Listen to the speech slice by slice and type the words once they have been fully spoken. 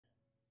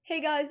Hey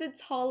guys,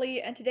 it's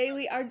Holly, and today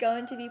we are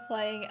going to be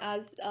playing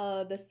as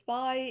the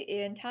spy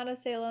in town of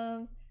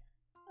Salem.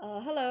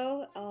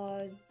 Hello,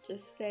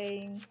 just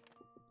saying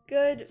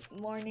good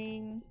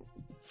morning.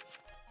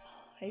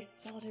 Oh, I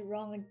spelled it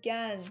wrong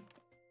again.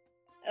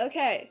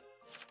 Okay,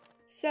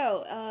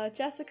 so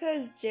Jessica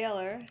is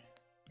jailer.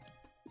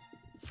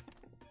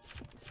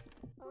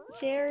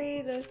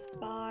 Jerry the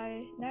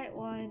spy, night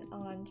 1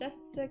 on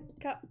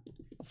Jessica.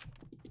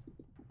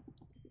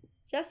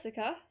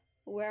 Jessica?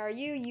 Where are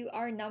you? You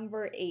are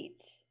number 8.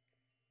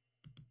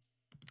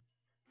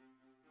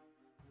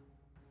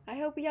 I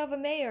hope we have a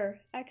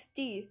mayor.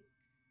 XD.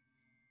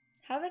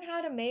 Haven't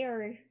had a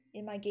mayor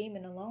in my game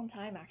in a long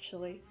time,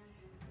 actually.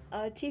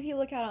 TP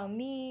lookout on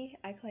me.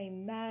 I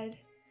claim med.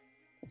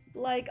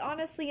 Like,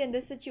 honestly, in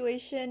this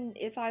situation,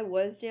 if I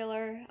was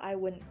jailer, I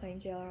wouldn't claim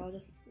jailer. I'll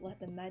just let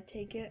the med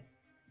take it.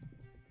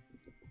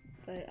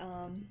 But,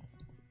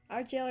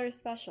 our jailer is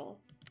special.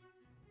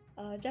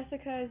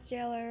 Jessica is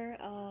jailer.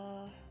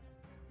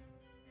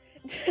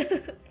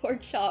 Pork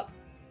chop.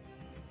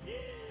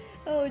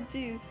 Oh,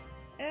 jeez.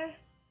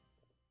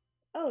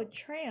 Oh,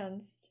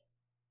 trans.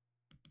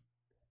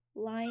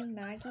 Lime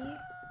Maggie.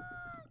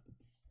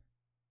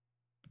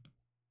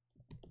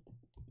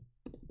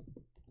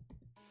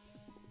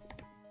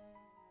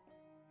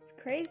 It's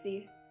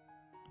crazy.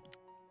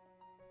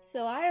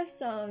 So I have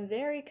some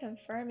very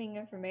confirming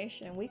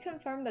information. We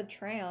confirmed the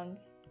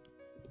trans.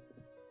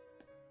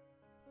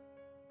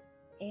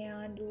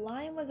 And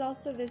Lime was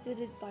also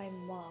visited by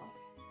Moth.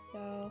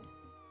 So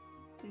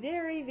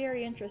very,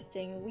 very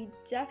interesting. We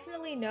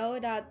definitely know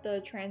that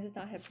the trans is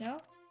not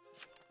Hypno.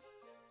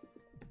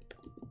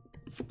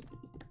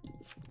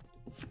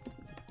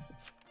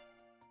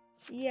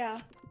 Yeah.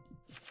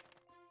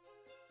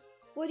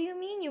 What do you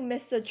mean you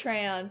missed the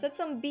trans? That's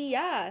some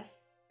BS.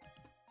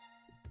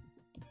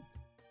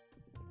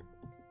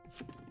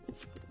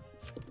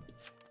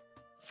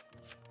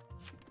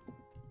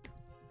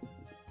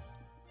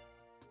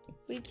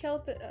 We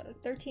killed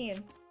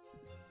 13.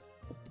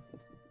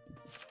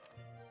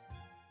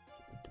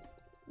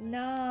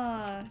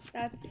 Nah,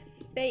 that's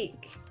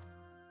fake.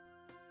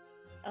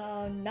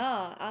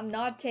 Nah, I'm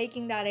not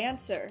taking that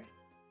answer.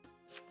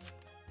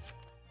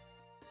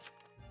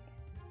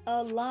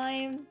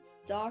 Lime,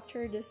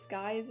 Doctor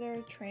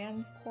Disguiser,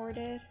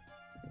 transported.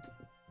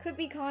 Could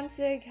be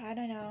Consig, I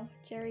don't know.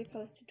 Jerry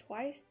posted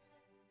twice.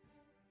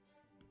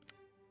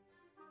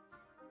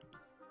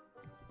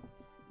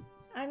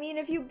 I mean,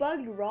 if you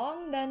bugged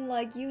wrong, then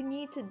like you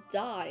need to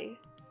die.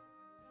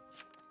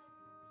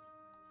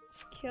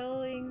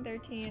 Killing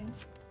 13.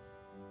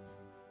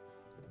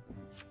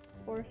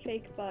 Or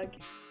fake bug.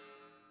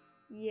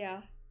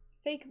 Yeah,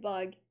 fake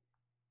bug.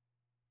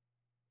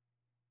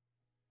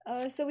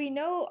 So we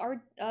know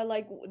our,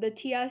 like, the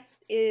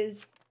TS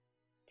is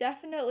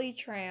definitely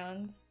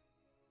trans.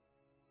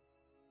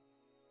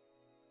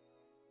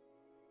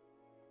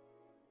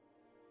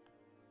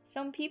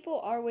 Some people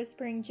are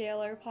whispering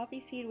jailer. Poppy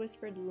Seed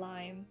whispered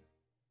lime.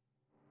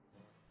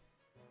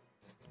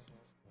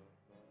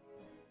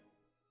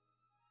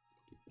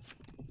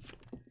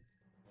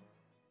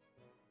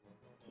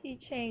 He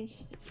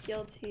changed.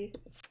 Guilty.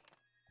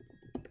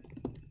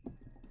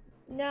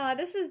 Nah,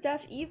 this is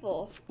Def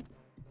Evil.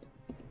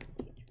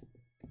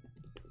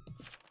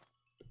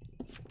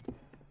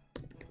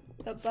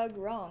 But bug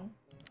wrong.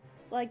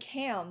 Like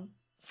Ham.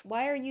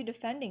 Why are you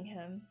defending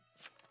him?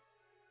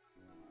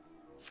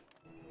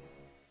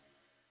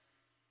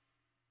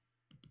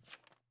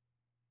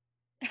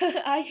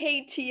 I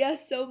hate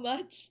TS so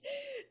much.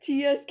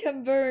 TS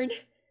can burn.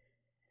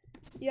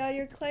 Yeah,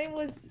 your claim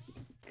was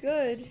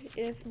good,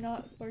 if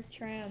not for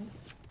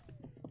trans.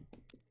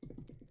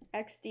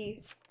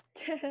 XD.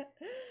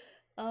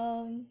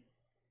 I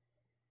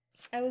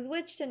was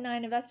witched and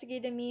 9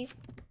 investigated me.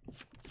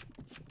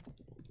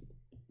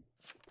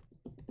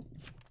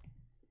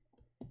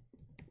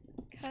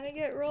 Can I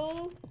get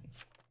rolls?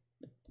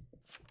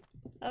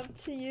 Up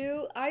to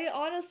you. I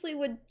honestly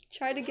would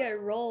try to get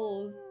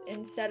rolls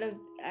instead of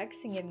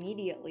Xing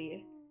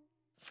immediately.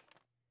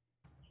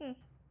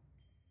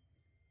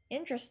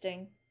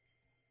 Interesting.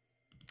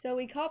 So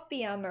we caught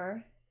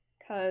BMer,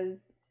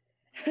 cause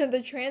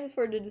the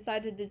transporter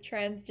decided to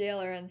trans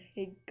jailer and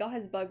he got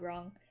his bug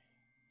wrong.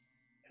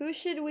 Who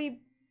should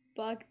we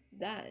bug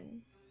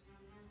then?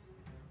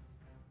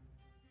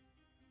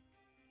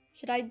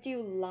 Should I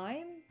do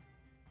Lime?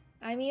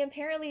 I mean,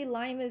 apparently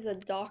Lime is a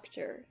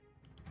doctor.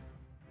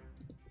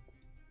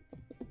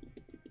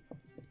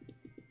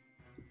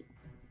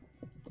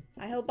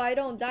 I hope I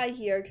don't die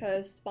here,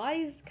 cause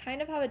spies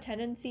kind of have a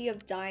tendency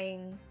of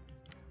dying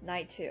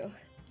night 2.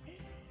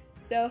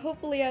 So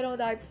hopefully I don't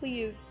die.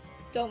 Please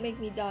don't make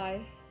me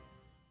die.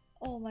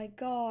 Oh my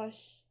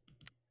gosh.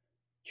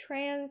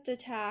 Trans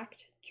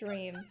detect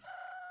Dreams.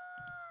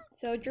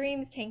 So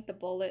Dreams tank the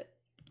bullet.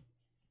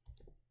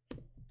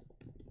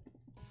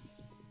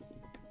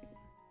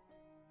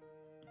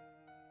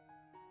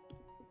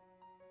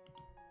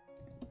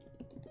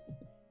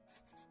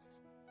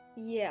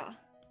 Yeah.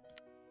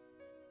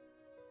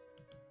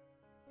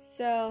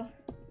 So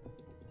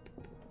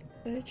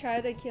They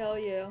try to kill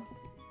you.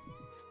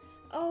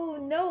 Oh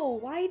no,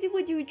 why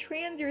would you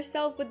trans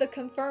yourself with the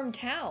confirmed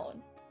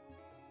town?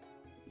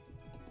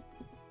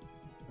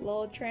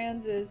 Lol,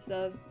 trans is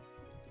a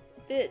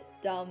bit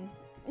dumb.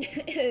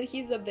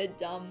 He's a bit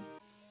dumb.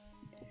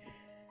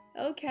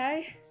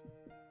 Okay.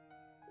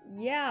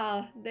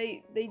 Yeah,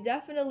 they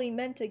definitely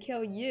meant to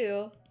kill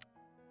you.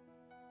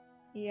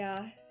 Yeah,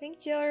 I think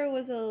Jailer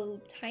was a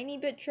tiny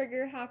bit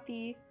trigger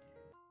happy,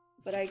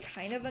 but I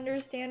kind of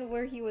understand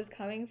where he was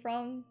coming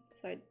from,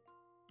 so I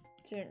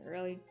didn't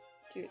really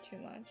do too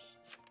much.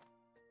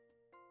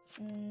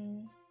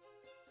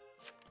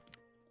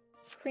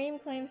 Cream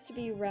claims to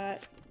be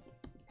rat.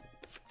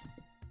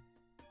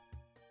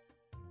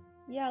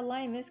 Yeah,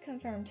 Lime is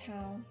confirmed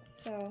town,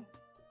 so...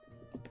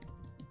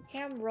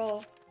 Ham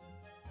roll.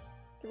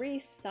 3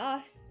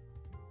 sus.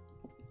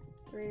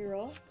 3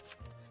 roll.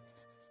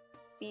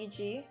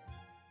 BG.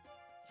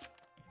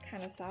 It's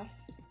kinda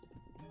sus.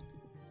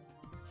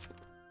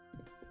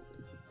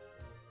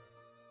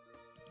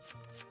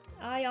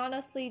 I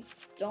honestly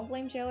don't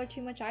blame Jailer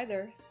too much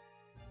either.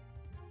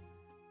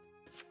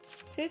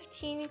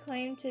 15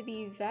 claim to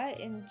be vet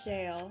in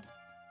jail.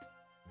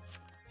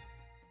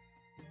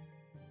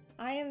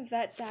 I am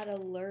vet that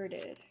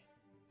alerted.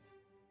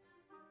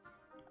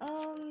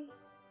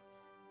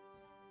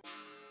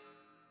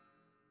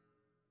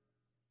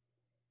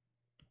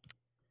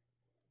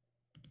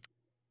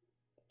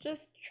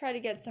 Let's just try to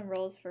get some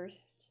rolls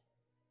first.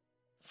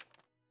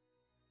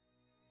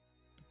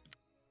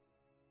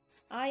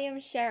 I am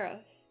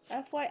sheriff.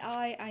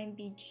 FYI, I'm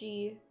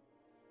BG.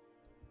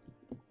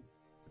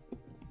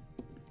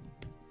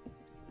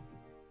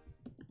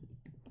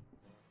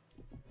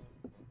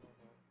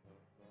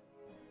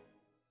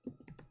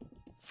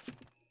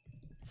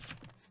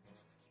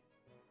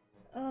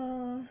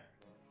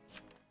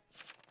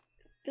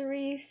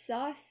 Three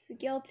sus,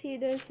 guilty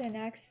this, and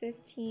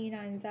X15,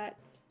 I'm vet.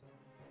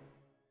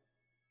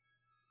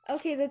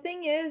 Okay, the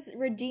thing is,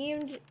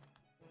 redeemed,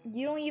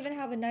 you don't even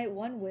have a night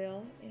 1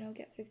 will, you know,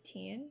 get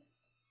 15.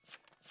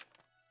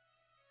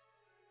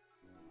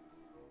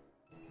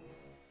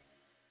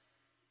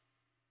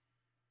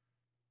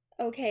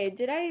 Okay,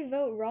 did I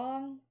vote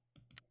wrong?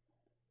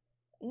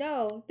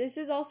 No, this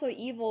is also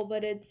evil,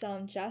 but it's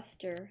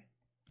Jester.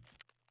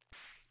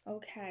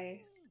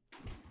 Okay.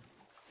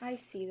 I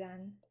see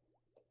then.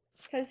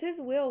 Because his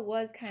will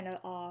was kind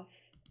of off.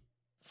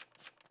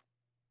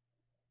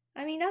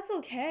 I mean, that's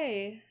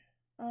okay.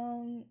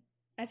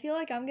 I feel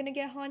like I'm gonna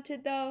get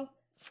haunted though.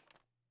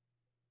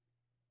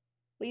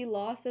 We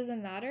lost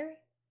doesn't matter.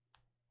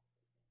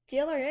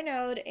 Jailer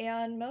Inode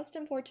and most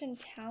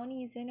important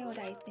townies Inode,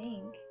 I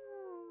think.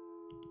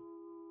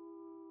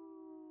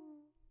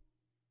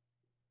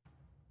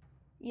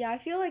 Yeah, I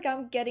feel like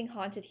I'm getting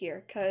haunted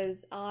here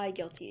because I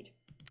guiltied.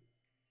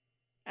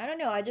 I don't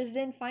know, I just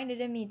didn't find it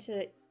in me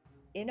to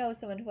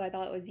someone who I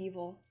thought was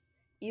evil,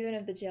 even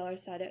if the jailer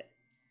said it.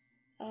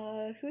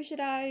 Who should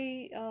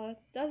I,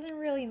 doesn't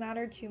really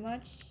matter too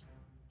much.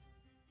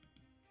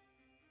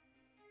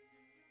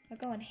 I'll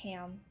go on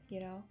Ham,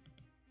 you know?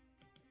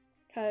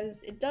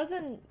 Because it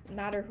doesn't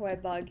matter who I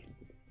bug.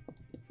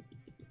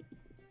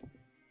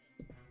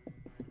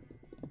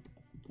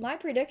 My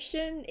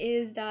prediction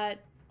is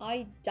that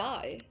I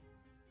die.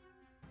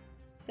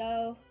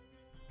 So,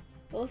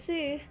 we'll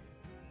see.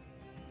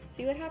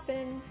 See what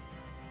happens.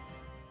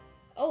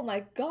 Oh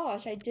my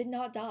gosh, I did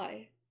not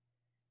die.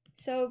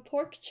 So,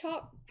 Pork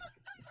Chop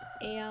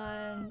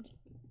and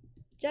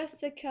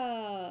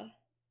Jessica.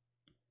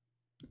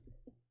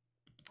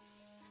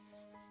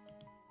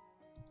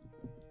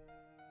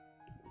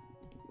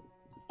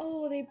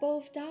 Oh, they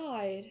both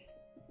died.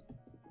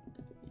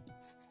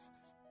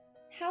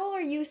 How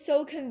are you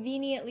so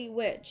conveniently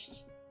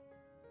witched?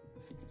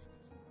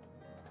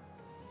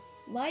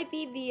 My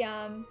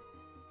BBM.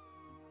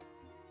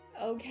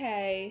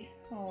 Okay.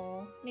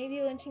 Oh,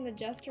 maybe lynching the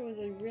jester was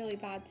a really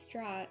bad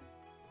strat.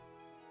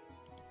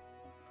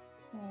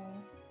 Oh.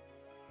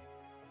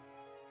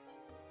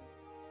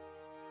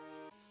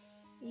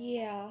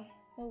 Yeah,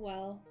 oh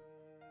well.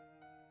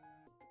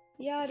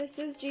 Yeah, this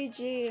is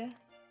GG.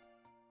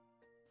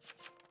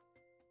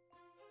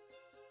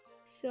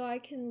 So I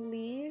can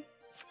leave?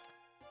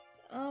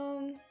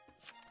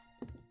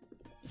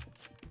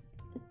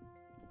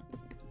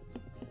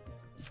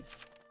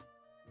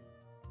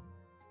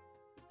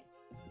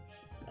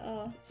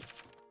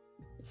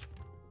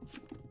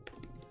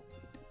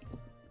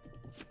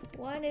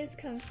 One is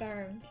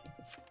confirmed.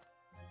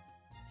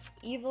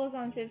 Evil's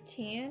on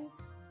 15?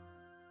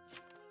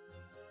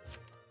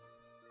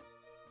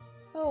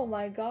 Oh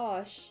my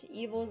gosh,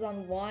 Evil's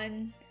on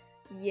 1.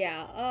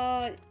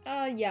 Yeah,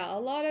 yeah, a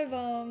lot of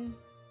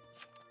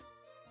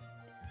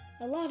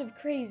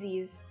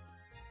crazies.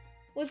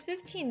 Was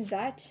 15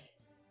 vet?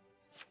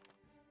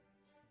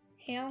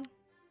 Ham?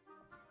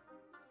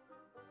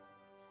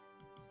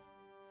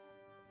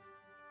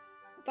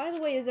 By the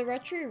way, is the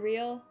retry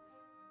real?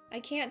 I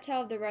can't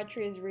tell if the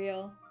retry is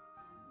real.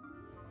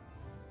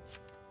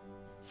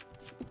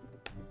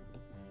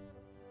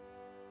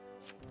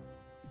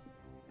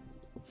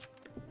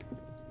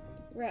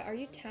 Ret, are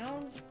you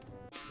town?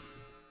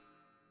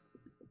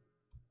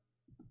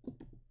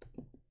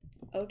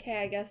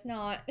 Okay, I guess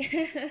not.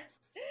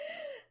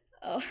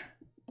 Oh.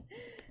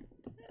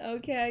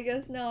 Okay, I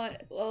guess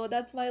not. Well,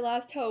 that's my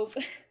last hope.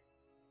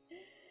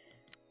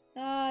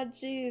 Ah,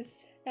 jeez.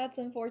 That's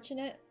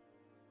unfortunate.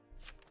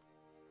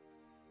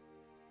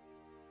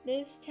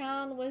 This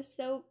town was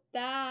so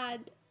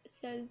bad,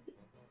 says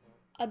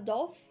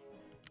Adolf.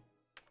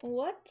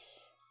 What?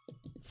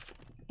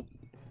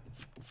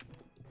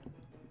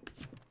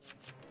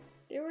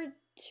 There were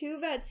 2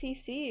 vet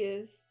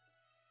CCs.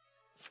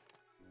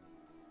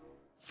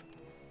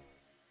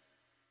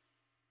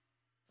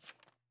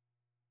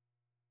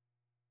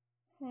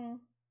 Huh.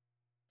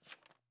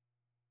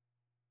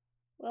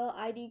 Well,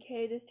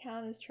 IDK, this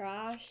town is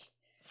trash.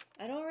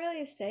 I don't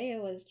really say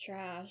it was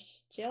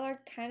trash.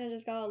 Jailer kind of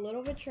just got a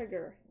little bit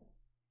trigger.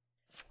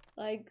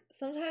 Like,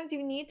 sometimes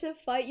you need to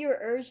fight your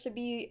urge to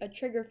be a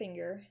trigger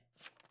finger.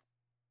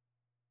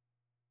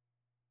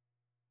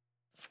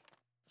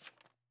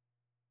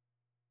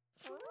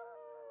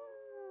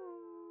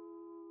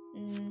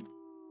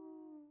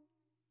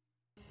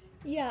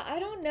 Yeah, I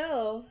don't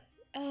know.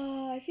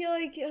 I feel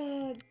like,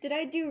 did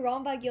I do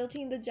wrong by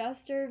guilting the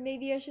jester?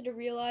 Maybe I should have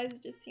realized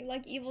it just seemed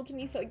like evil to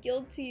me, so I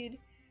guiltied.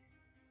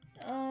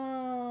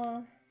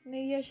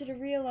 Maybe I should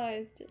have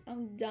realized.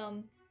 I'm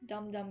dumb.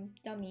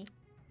 Dummy.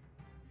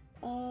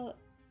 I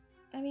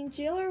mean,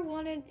 Jailer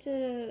wanted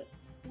to...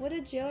 What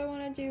did Jailer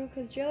want to do?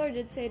 Because Jailer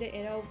did say to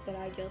Inno, but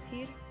I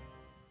guiltied.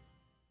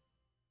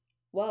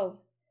 Whoa.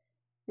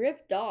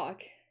 Rip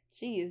Doc.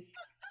 Jeez.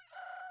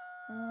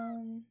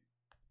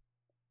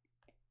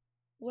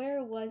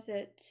 Where was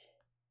it?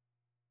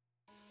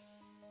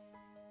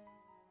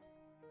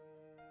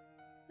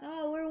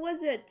 Where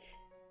was it?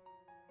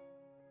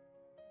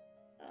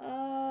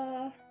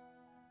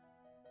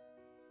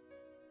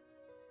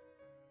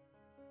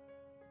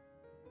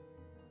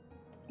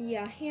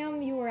 Yeah,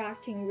 Ham, you were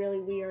acting really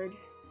weird.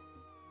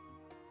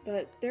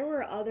 But there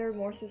were other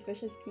more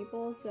suspicious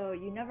people, so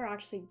you never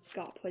actually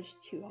got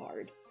pushed too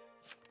hard.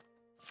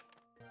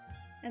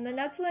 And then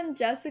that's when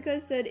Jessica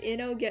said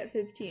Inno get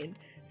 15.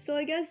 So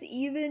I guess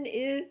even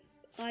if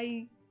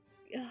I...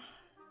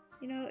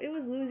 you know, it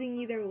was losing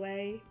either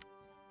way.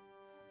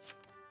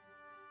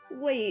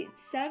 Wait,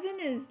 7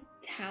 is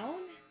town?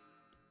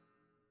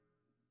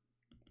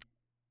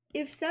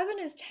 If 7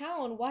 is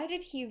town, why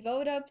did he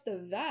vote up the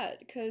vet?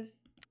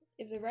 Because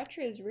if the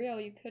retro is real,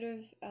 you could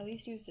have at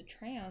least used the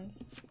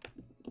trans.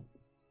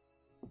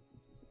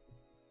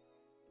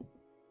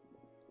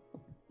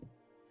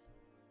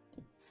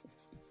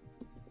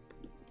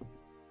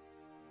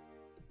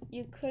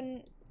 You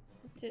couldn't...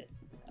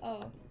 Oh.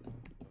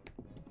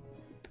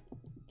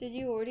 Did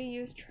you already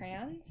use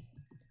trans?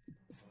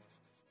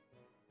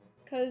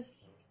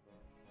 Cause...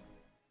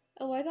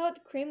 Oh, I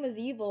thought Cream was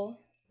evil.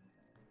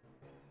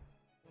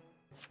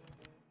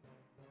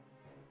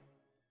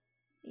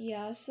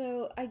 Yeah,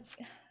 so I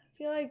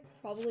feel like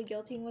probably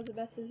guilting was the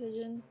best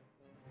decision.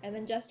 And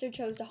then Jester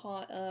chose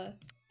to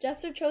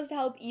Jester chose to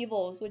help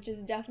evils, which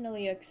is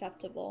definitely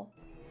acceptable.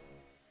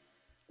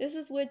 This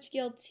is which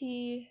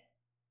guilty...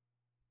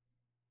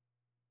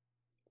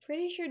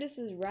 Pretty sure this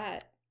is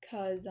Rat,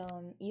 cause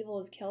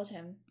evils killed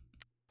him.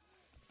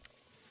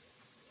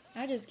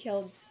 I just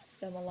killed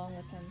them along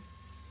with him.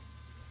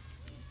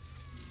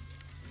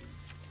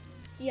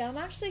 Yeah, I'm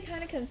actually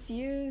kind of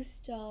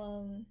confused.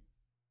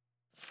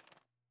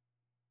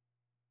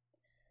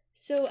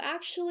 So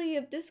actually,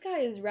 if this guy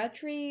is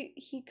Retri,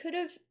 he could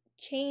have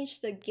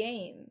changed the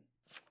game.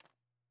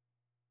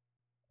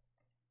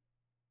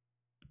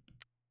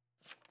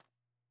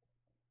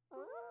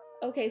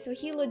 Okay, so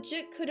he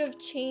legit could have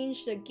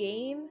changed the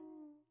game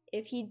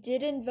if he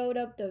didn't vote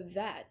up the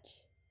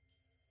vet.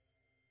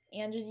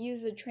 And just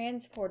use the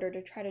transporter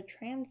to try to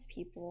trans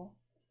people.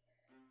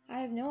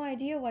 I have no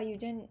idea why you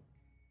didn't...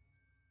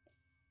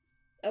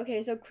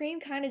 Okay, so Cream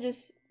kind of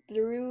just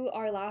threw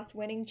our last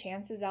winning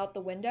chances out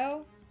the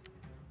window.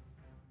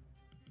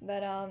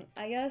 But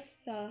I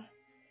guess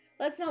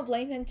let's not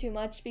blame him too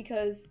much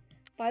because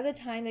by the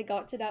time it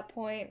got to that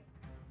point,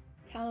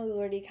 town was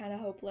already kind of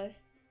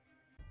hopeless.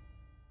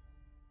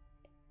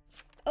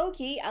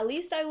 Okay, at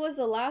least I was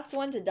the last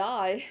one to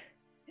die.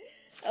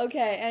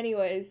 Okay,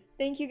 anyways,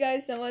 thank you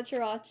guys so much for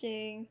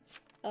watching.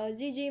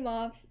 GG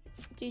Mops.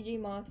 GG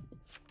Mops.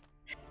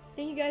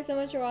 Thank you guys so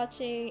much for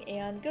watching,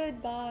 and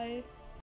goodbye.